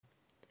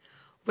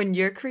When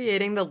you're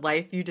creating the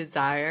life you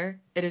desire,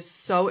 it is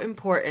so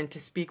important to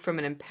speak from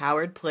an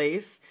empowered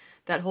place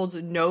that holds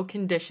no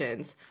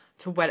conditions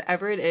to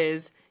whatever it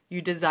is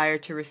you desire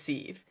to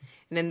receive.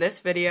 And in this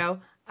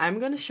video, I'm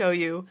going to show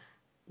you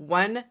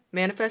one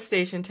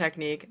manifestation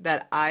technique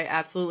that I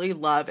absolutely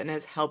love and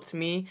has helped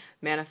me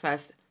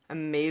manifest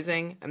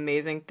amazing,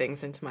 amazing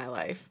things into my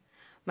life.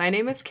 My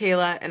name is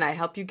Kayla, and I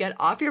help you get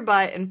off your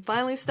butt and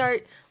finally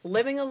start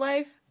living a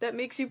life that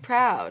makes you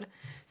proud.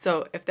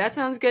 So if that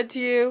sounds good to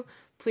you,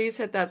 please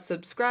hit that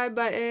subscribe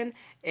button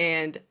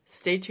and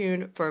stay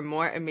tuned for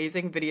more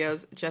amazing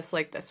videos just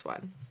like this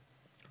one.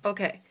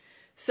 Okay,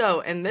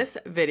 so in this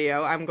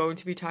video, I'm going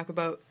to be talking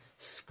about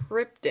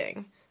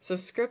scripting. So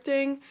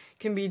scripting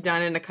can be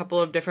done in a couple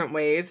of different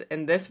ways.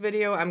 In this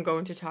video, I'm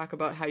going to talk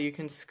about how you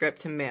can script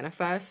to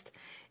manifest.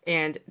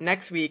 And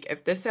next week,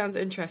 if this sounds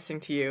interesting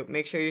to you,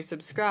 make sure you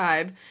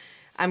subscribe.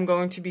 I'm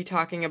going to be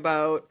talking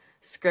about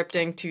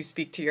scripting to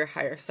speak to your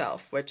higher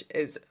self, which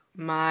is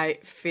my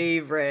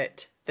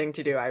favorite thing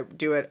to do. I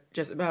do it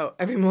just about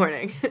every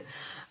morning.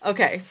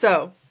 Okay,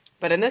 so,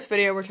 but in this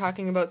video, we're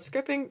talking about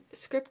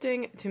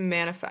scripting to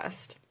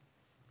manifest.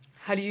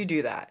 How do you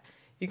do that?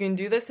 You can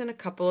do this in a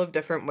couple of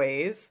different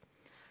ways.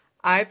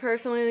 I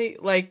personally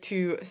like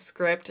to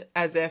script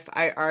as if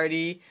I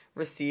already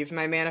received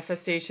my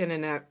manifestation,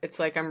 and it's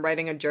like I'm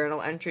writing a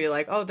journal entry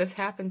like, oh, this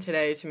happened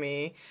today to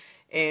me,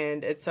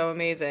 and it's so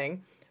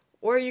amazing.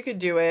 Or you could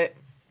do it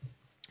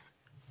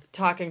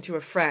talking to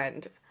a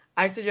friend.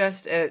 I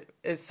suggest it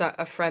is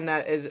a friend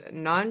that is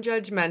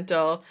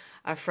non-judgmental,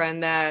 a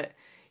friend that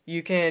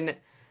you can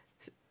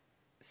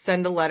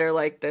send a letter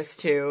like this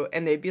to,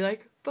 and they'd be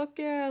like, fuck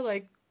yeah,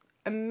 like,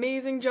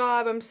 amazing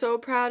job, I'm so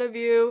proud of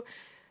you.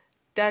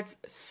 That's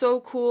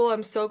so cool.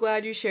 I'm so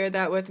glad you shared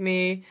that with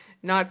me.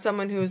 Not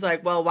someone who's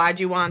like, well, why'd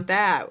you want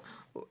that?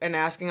 And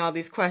asking all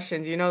these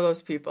questions. You know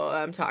those people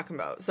I'm talking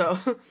about. So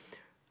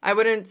I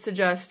wouldn't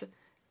suggest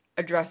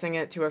addressing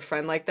it to a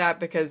friend like that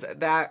because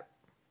that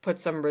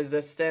puts some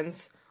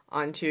resistance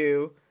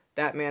onto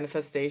that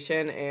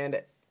manifestation,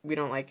 and we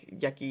don't like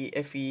yucky,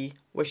 iffy,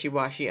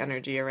 wishy-washy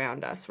energy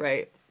around us,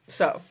 right?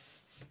 So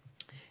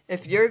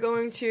if you're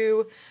going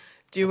to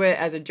do it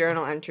as a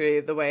journal entry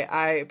the way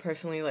I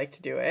personally like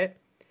to do it,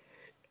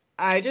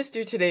 I just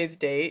do today's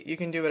date. You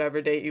can do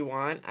whatever date you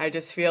want. I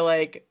just feel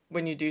like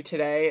when you do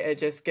today, it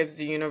just gives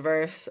the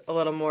universe a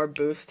little more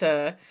boost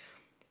to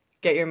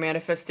get your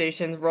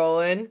manifestations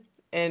rolling.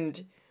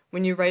 And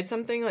when you write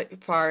something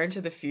like far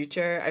into the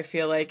future, I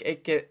feel like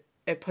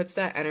it puts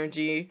that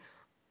energy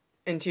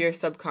into your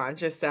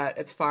subconscious that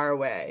it's far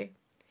away.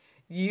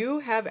 You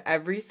have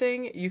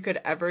everything you could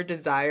ever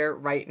desire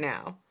right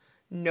now.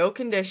 No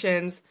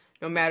conditions,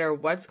 no matter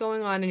what's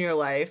going on in your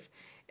life.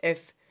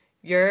 If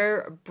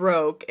you're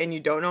broke and you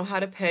don't know how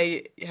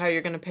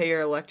you're going to pay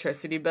your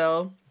electricity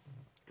bill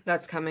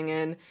that's coming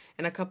in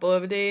a couple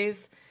of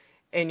days,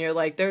 and you're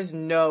like, there's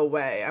no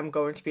way I'm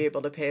going to be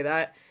able to pay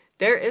that.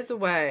 There is a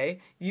way.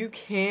 You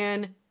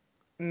can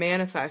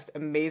manifest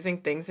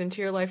amazing things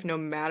into your life no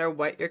matter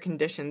what your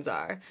conditions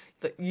are.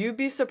 You'd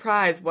be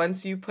surprised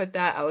once you put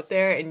that out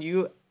there and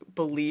you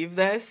believe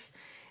this,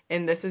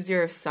 and this is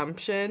your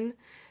assumption,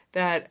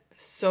 that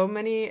so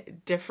many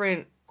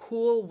different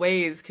cool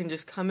ways can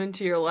just come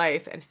into your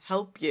life and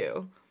help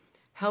you.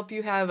 Help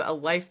you have a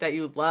life that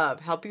you love.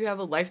 Help you have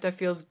a life that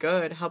feels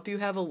good. Help you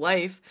have a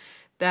life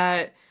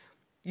that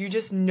you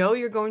just know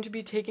you're going to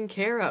be taken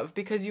care of,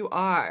 because you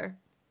are.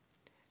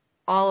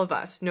 All of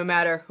us, no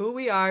matter who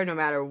we are, no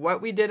matter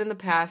what we did in the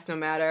past, no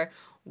matter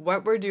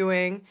what we're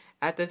doing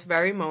at this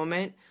very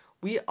moment,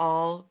 we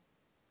all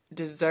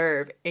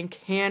deserve and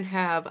can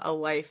have a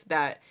life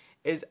that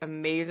is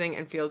amazing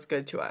and feels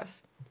good to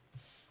us.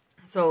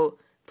 So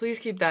please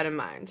keep that in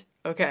mind,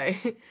 okay?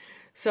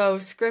 So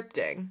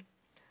scripting.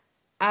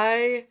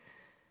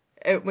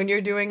 When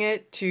you're doing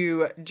it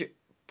to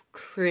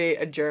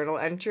create a journal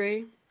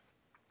entry,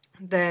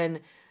 then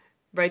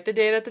write the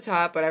date at the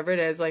top, whatever it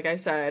is, like I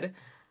said.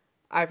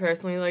 I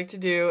personally like to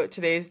do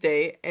today's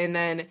date, and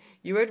then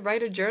you would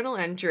write a journal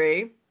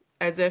entry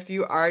as if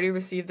you already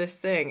received this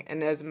thing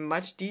in as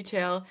much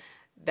detail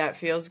that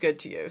feels good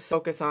to you. So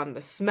focus on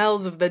the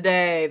smells of the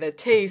day, the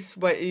tastes,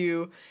 what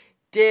you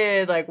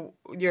did, like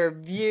your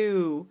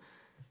view.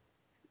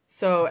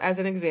 So as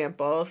an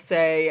example,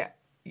 say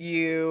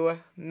you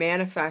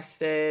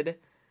manifested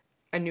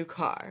a new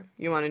car.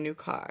 You want a new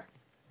car.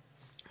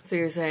 So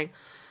you're saying,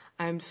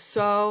 I'm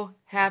so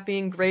happy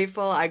and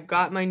grateful I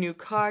got my new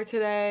car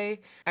today.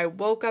 I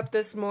woke up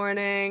this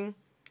morning.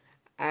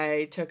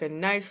 I took a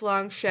nice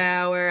long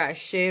shower. I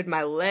shaved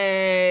my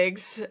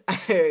legs.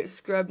 I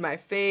scrubbed my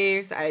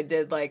face. I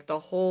did like the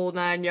whole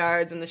 9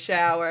 yards in the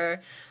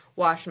shower.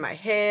 Washed my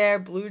hair,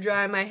 blew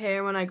dry my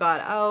hair when I got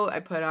out.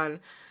 I put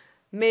on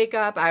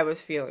makeup. I was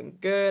feeling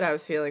good. I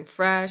was feeling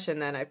fresh. And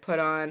then I put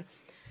on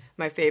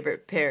my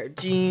favorite pair of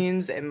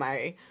jeans and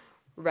my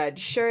red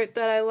shirt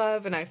that I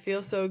love and I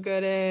feel so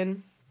good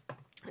in.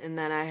 And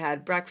then I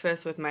had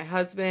breakfast with my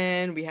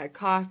husband. We had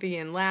coffee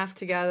and laughed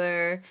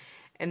together.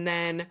 And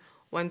then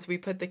once we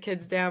put the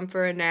kids down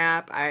for a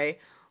nap, I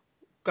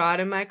got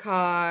in my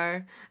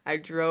car, I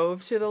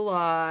drove to the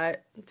lot,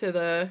 to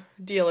the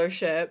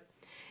dealership,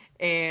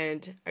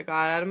 and I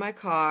got out of my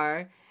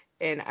car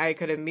and I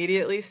could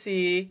immediately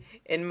see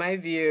in my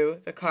view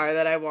the car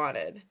that I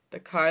wanted. The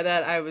car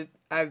that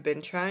I've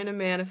been trying to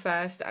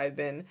manifest. I've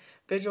been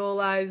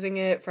visualizing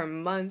it for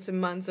months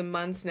and months and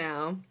months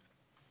now.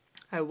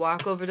 I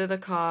walk over to the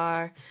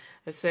car,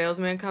 the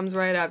salesman comes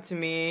right up to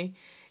me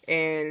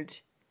and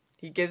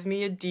he gives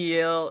me a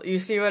deal. You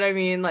see what I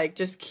mean? Like,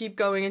 just keep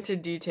going into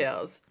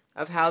details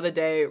of how the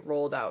day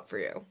rolled out for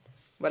you.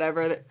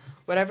 Whatever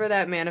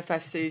that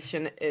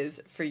manifestation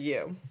is for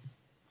you.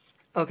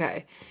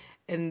 Okay.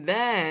 And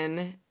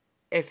then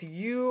if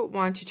you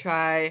want to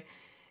try,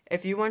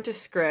 if you want to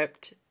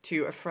script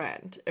to a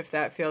friend, if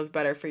that feels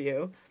better for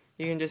you,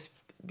 you can just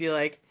be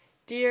like,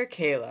 "Dear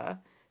Kayla,"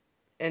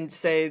 and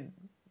say,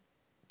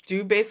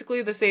 do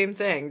basically the same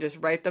thing.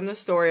 Just write them the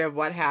story of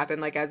what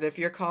happened, like as if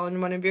you're calling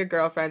one of your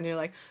girlfriends and you're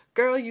like,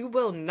 "Girl, you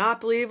will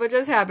not believe what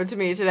just happened to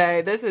me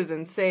today. This is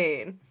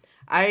insane."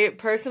 I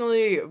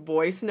personally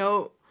voice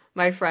note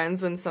my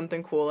friends when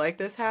something cool like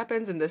this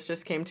happens, and this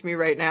just came to me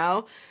right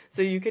now.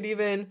 So you could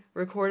even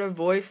record a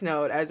voice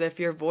note as if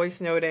you're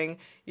voice noting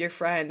your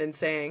friend and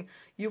saying,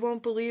 "You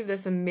won't believe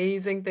this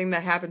amazing thing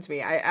that happened to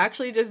me." I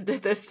actually just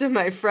did this to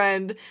my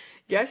friend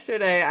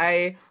yesterday.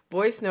 I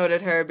voice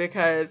noted her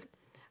because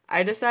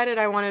I decided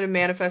I wanted to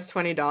manifest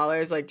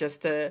 $20, like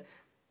just to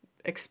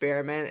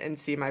experiment and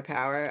see my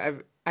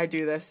power. I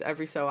do this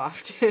every so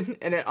often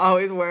and it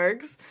always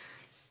works.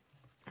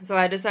 So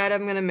I decided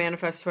I'm going to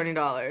manifest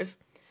 $20.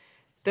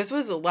 This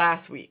was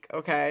last week,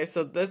 okay?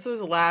 So this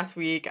was last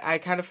week. I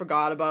kind of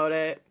forgot about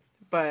it,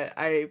 but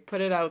I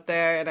put it out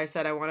there and I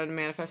said I wanted to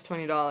manifest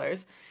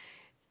 $20.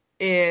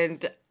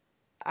 And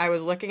I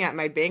was looking at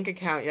my bank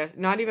account, yes,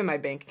 not even my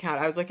bank account.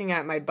 I was looking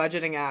at my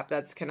budgeting app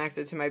that's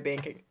connected to my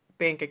bank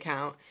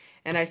account,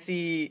 and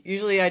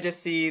usually I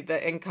just see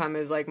the income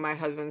is like my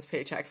husband's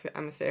paychecks.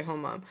 I'm a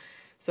stay-at-home mom.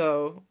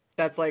 So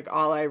that's like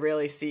all I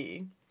really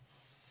see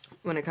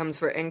when it comes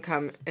for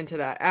income into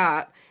that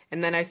app.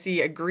 And then I see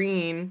a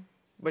green,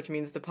 which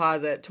means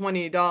deposit,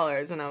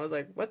 $20, and I was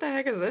like, "What the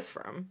heck is this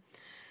from?"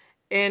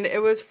 And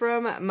it was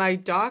from my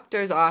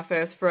doctor's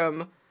office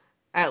from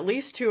at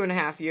least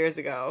 2.5 years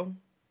ago.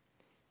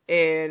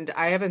 And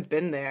I haven't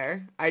been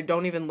there. I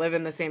don't even live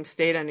in the same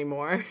state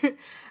anymore.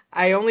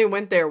 I only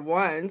went there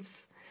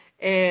once,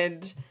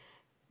 and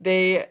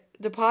they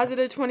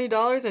deposited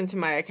 $20 into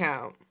my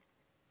account.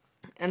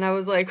 And I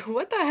was like,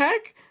 "What the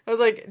heck?" I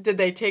was like, "Did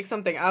they take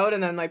something out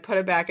and then like put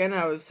it back in?"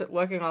 And I was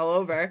looking all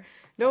over.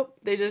 Nope,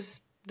 they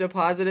just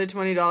deposited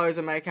 $20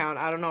 in my account.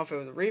 I don't know if it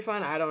was a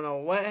refund. I don't know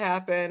what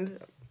happened.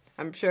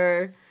 I'm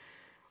sure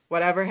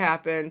whatever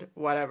happened,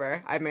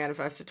 whatever. I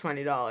manifested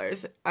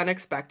 $20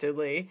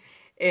 unexpectedly.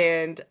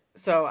 And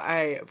so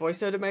I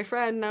voice noted my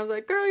friend and I was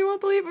like, "Girl, you won't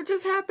believe what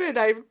just happened.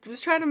 I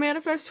was trying to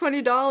manifest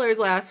 $20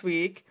 last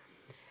week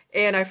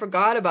and I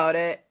forgot about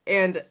it."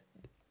 And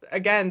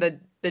again,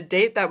 the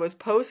date that was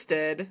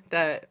posted,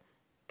 that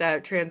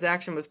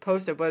transaction was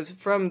posted, was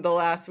from the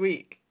last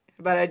week.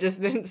 But I just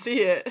didn't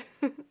see it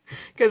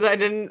because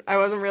I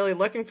wasn't really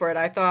looking for it.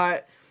 I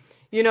thought,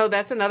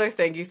 that's another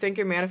thing. You think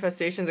your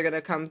manifestations are going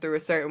to come through a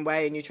certain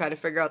way and you try to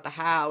figure out the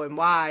how and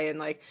why. And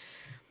like,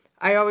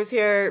 I always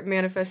hear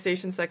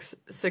manifestation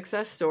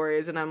success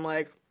stories and I'm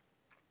like,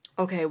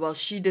 okay, well,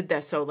 she did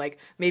this. So like,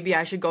 maybe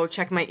I should go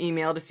check my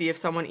email to see if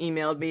someone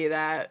emailed me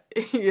that,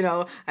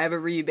 I have a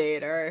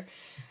rebate, or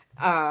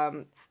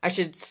I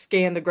should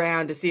scan the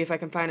ground to see if I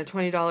can find a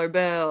 $20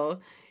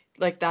 bill.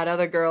 Like that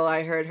other girl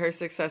I heard her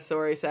success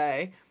story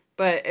say.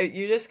 But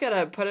you just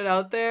gotta put it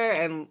out there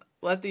and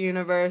let the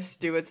universe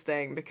do its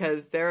thing,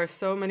 because there are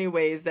so many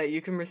ways that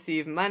you can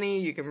receive money,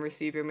 you can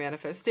receive your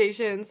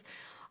manifestations.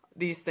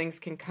 These things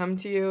can come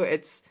to you.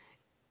 It's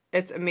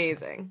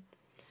amazing.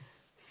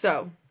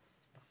 So,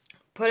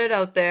 put it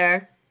out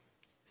there,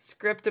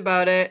 script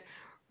about it,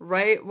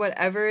 write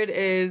whatever it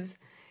is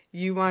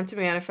you want to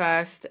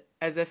manifest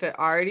as if it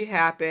already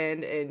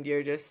happened and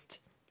you're just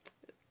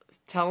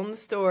telling the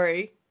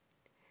story,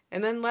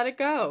 and then let it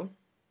go.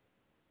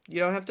 You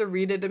don't have to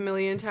read it a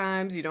million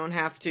times. You don't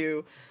have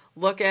to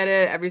look at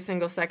it every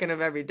single second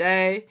of every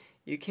day.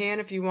 You can,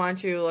 if you want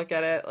to, look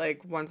at it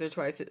like once or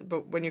twice,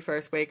 but when you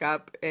first wake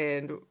up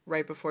and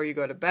right before you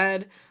go to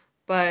bed.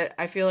 But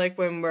I feel like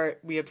when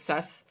we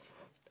obsess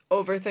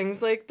over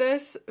things like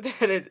this,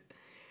 that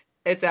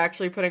it's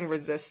actually putting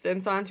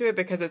resistance onto it,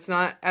 because it's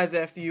not as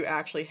if you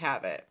actually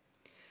have it.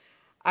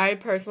 I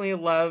personally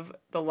love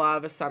the law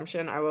of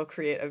assumption. I will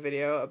create a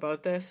video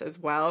about this as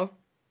well.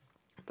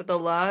 But the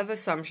law of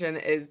assumption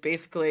is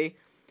basically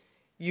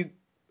you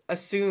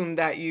assume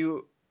that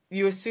you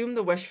assume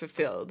the wish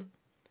fulfilled.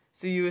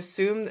 So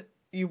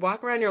you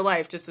walk around your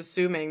life just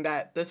assuming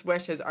that this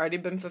wish has already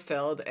been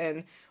fulfilled,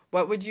 and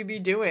what would you be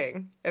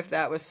doing if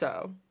that was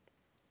so?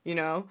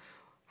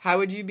 How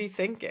would you be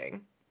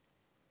thinking?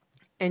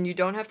 And you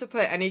don't have to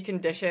put any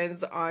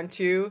conditions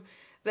onto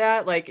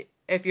that. Like,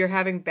 if you're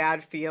having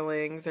bad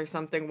feelings or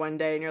something one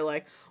day and you're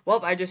like, well,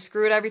 I just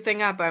screwed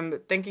everything up. I'm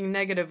thinking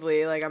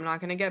negatively. Like, I'm not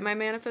going to get my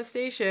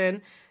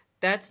manifestation.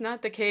 That's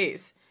not the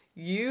case.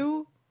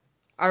 You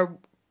are,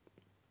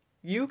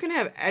 you can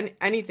have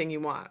anything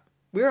you want.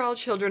 We're all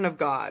children of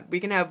God.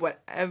 We can have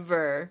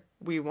whatever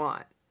we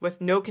want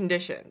with no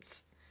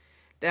conditions.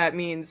 That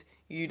means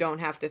you don't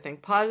have to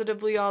think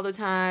positively all the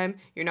time.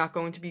 You're not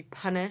going to be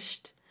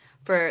punished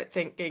for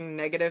thinking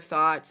negative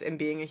thoughts and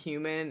being a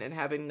human and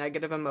having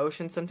negative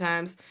emotions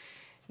sometimes.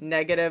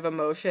 Negative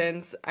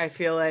emotions, I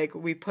feel like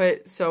we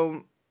put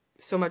so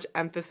much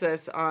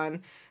emphasis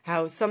on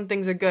how some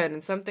things are good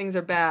and some things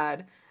are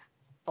bad.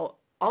 All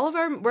of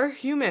our we're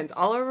humans.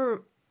 All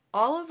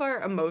of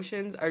our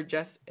emotions are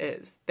just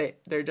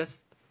they're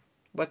just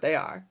what they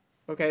are.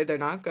 Okay? They're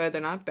not good,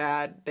 they're not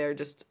bad. They're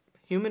just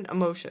human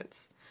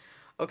emotions.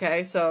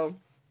 Okay? So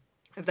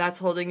if that's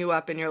holding you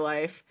up in your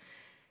life,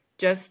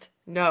 just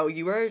know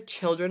you are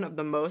children of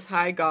the Most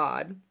High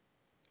God.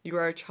 You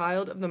are a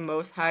child of the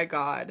Most High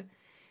God,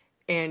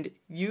 and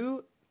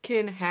you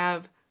can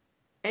have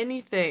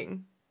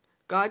anything.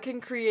 God can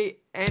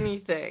create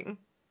anything,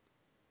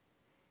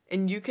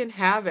 and you can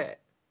have it.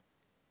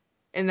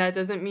 And that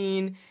doesn't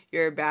mean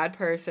you're a bad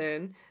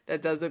person.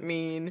 That doesn't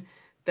mean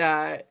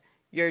that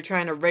you're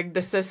trying to rig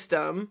the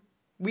system.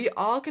 We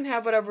all can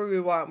have whatever we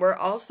want. We're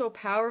all so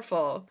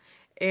powerful,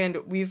 and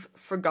we've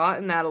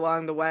forgotten that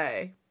along the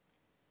way.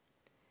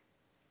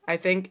 I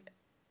think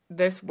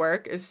this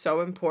work is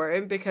so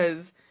important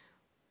because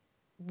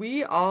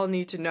we all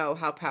need to know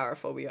how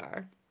powerful we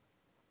are.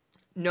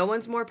 No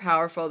one's more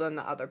powerful than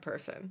the other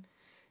person.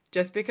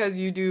 Just because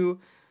you do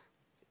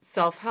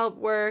self-help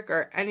work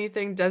or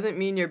anything doesn't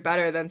mean you're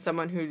better than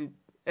someone who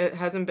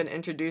hasn't been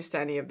introduced to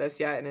any of this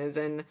yet and is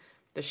in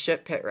the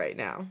shit pit right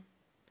now.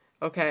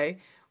 Okay?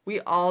 We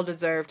all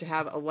deserve to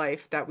have a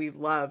life that we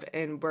love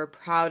and we're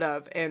proud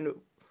of, and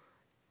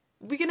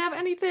we can have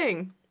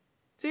anything.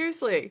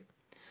 Seriously.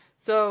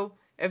 So,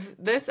 if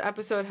this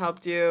episode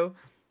helped you,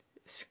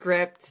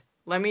 script,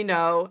 let me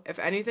know. If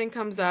anything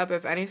comes up,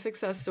 if any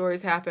success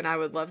stories happen, I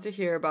would love to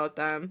hear about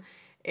them.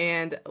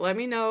 And let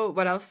me know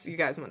what else you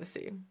guys want to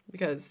see,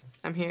 because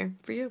I'm here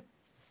for you.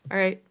 All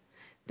right.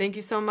 Thank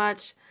you so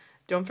much.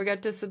 Don't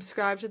forget to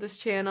subscribe to this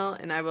channel,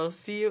 and I will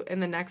see you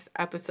in the next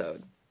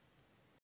episode.